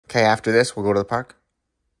Okay, after this, we'll go to the park.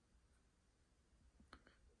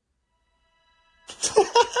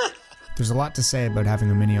 There's a lot to say about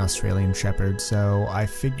having a mini Australian Shepherd, so I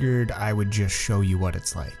figured I would just show you what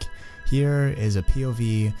it's like. Here is a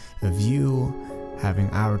POV of you having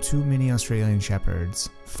our 2 mini Australian Shepherds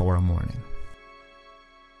for a morning.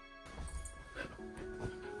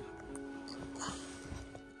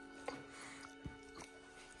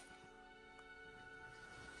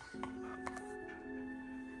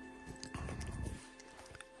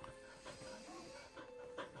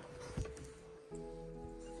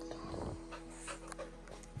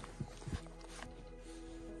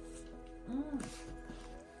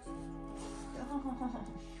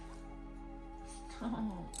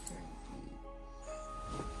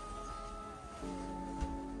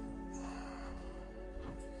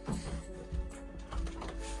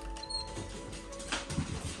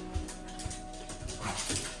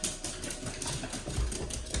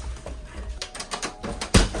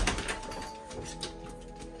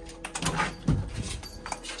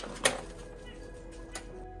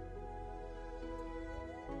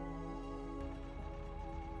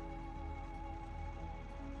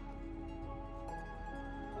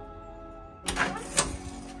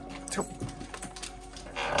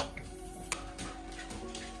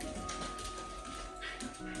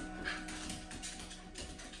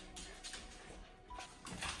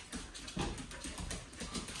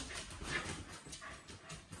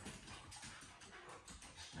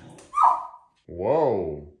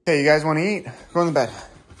 Whoa. Okay, you guys want to eat? Go in the bed.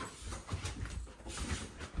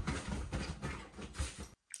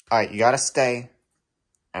 All right, you got to stay,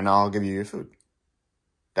 and I'll give you your food.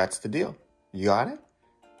 That's the deal. You got it?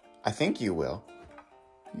 I think you will.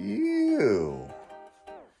 You.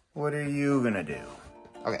 What are you going to do?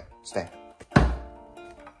 Okay, stay.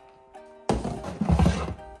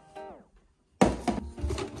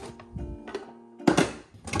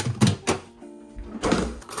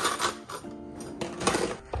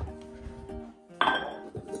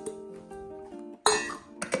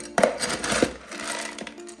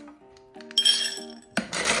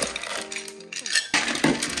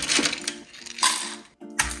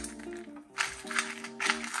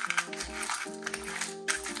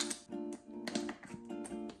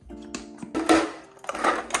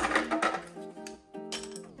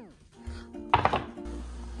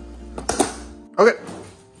 Okay.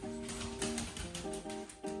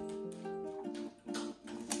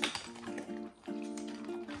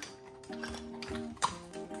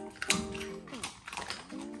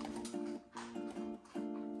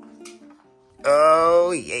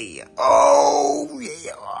 Oh, yeah. Oh,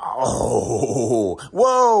 yeah. Oh.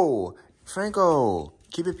 Whoa. Franco,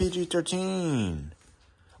 keep it PG-13.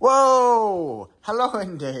 Whoa. Hello,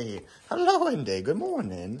 Indy. Hello, Indy. Good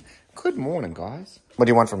morning. Good morning, guys. What do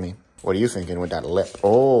you want from me? What are you thinking with that lip?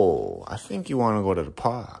 Oh, I think you want to go to the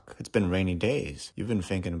park. It's been rainy days. You've been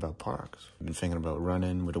thinking about parks. You've been thinking about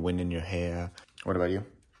running with the wind in your hair. What about you?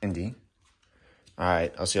 Indy? All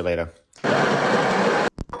right, I'll see you later.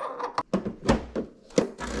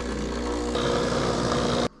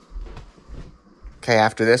 Okay,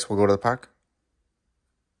 after this, we'll go to the park.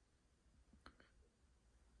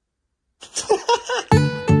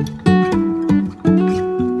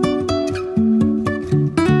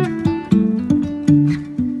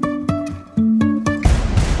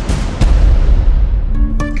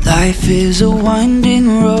 Life is a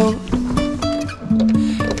winding road,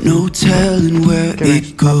 no telling where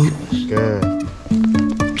it goes. Good.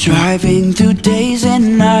 Driving through days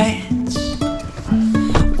and nights,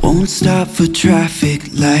 won't stop for traffic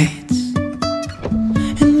lights.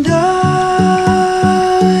 And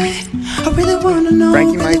I really wanna know.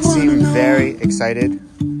 Frankie might seem very excited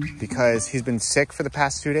because he's been sick for the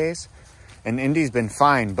past 2 days, and Indy's been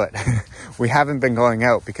fine, but we haven't been going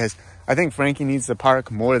out because I think Frankie needs the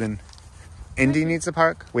park more than Indy needs the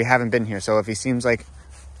park. We haven't been here, so if he seems like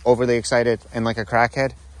overly excited and like a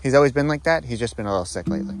crackhead, he's always been like that. He's just been a little sick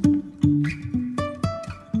lately.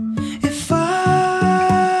 If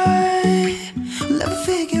I will ever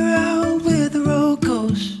figure out where the road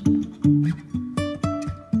goes,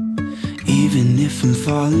 even if I'm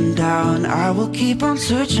falling down, I will keep on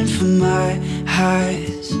searching for my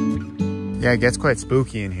highs. Yeah, it gets quite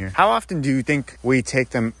spooky in here. How often do you think we take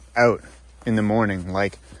them out in the morning,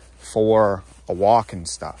 like for a walk and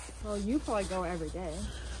stuff? Well, you probably go every day.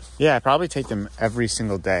 Yeah, I probably take them every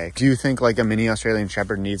single day. Do you think like a mini Australian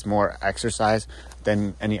Shepherd needs more exercise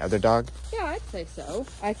than any other dog? Yeah, I'd say so.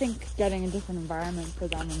 I think getting a different environment for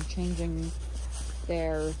them and changing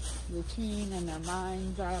their routine and their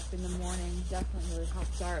minds up in the morning definitely really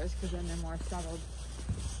helps ours, because then they're more settled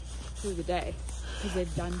through the day. because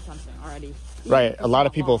they've done something already. Right. A lot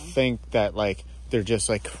of people think that like they're just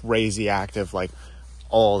like crazy active like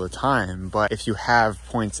all the time, but if you have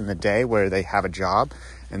points in the day where they have a job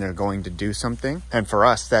and they're going to do something, and for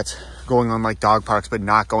us that's going on like dog parks, but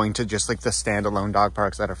not going to just like the standalone dog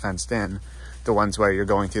parks that are fenced in, the ones where you're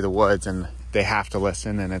going through the woods and they have to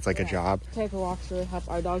listen and it's like a job. Type of walks really help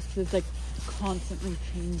our dogs because it's like constantly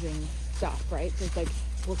changing stuff, right? So it's like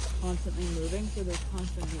we're constantly moving, so there's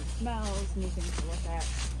constantly new smells, new things to look at.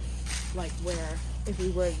 Like where if we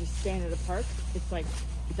were to just stand at a park, it's like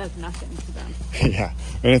it does nothing to them. Yeah,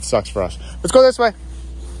 and it sucks for us. Let's go this way.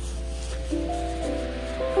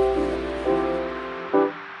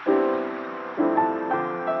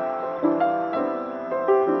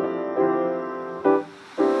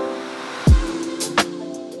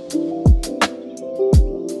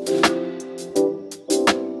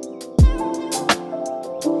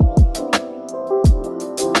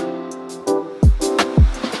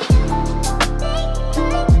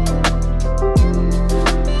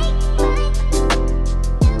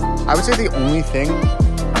 I would say the only thing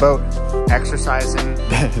about exercising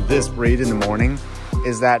this breed in the morning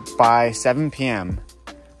is that by 7 p.m.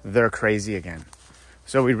 they're crazy again.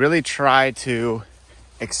 So we really try to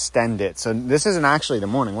extend it. So this isn't actually the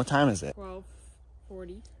morning. What time is it?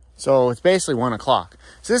 12:40. So it's basically 1 o'clock.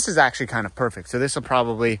 So this is actually kind of perfect. So this will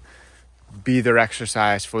probably be their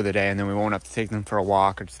exercise for the day, and then we won't have to take them for a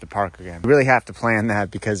walk or to the park again. We really have to plan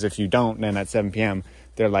that, because if you don't, then at 7 p.m.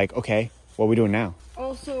 they're like, okay, what are we doing now?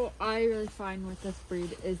 Also, I really find with this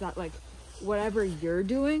breed is that like whatever you're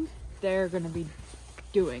doing, they're gonna be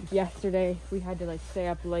doing. Yesterday we had to like stay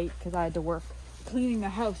up late because I had to work cleaning the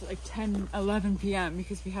house at like 10-11 p.m.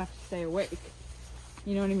 because we have to stay awake.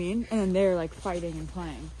 You know what I mean? And then they're like fighting and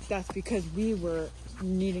playing. That's because we were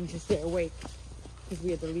needing to stay awake because we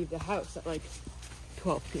had to leave the house at like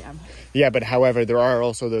 12 p.m. Yeah, but however, there are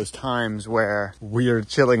also those times where we're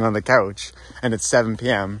chilling on the couch and it's 7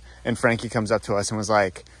 p.m. and Frankie comes up to us and was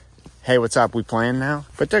like, hey, what's up? We playing now?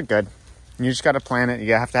 But they're good. You just got to plan it.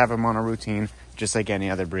 You have to have them on a routine, just like any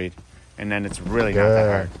other breed. And then it's really not that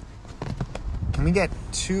hard. Can we get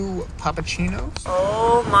 2 puppuccinos?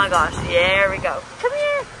 Oh my gosh, here we go. Come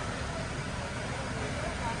here.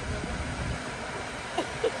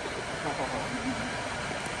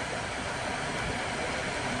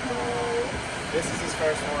 This is his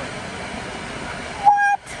first one.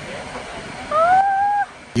 What?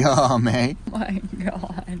 Yum, eh? Oh my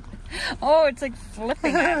god. Oh, it's like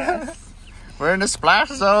flipping at us. We're in the splash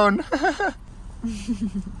zone. Come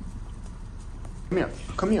here,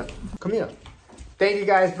 come here, come here. Thank you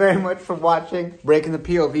guys very much for watching. Breaking the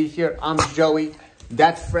POV here. I'm Joey.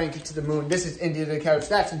 That's Frankie to the moon. This is India to the couch.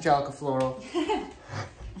 That's Angelica Floral.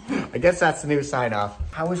 I guess that's the new sign off.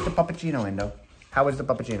 How was the puppuccino, Indo? How was the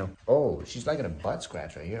puppuccino? Oh, she's liking a butt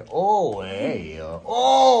scratch right here. Oh, hey.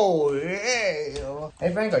 Oh, hey.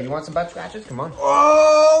 Hey, Franco, you want some butt scratches? Come on.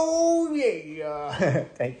 Oh, yeah.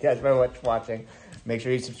 Thank you guys very much for watching. Make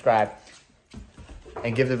sure you subscribe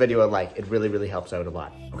and give the video a like. It really, really helps out a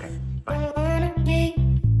lot. Okay, bye.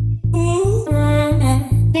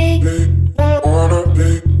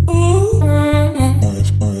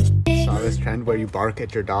 Saw this trend where you bark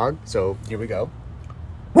at your dog, so here we go.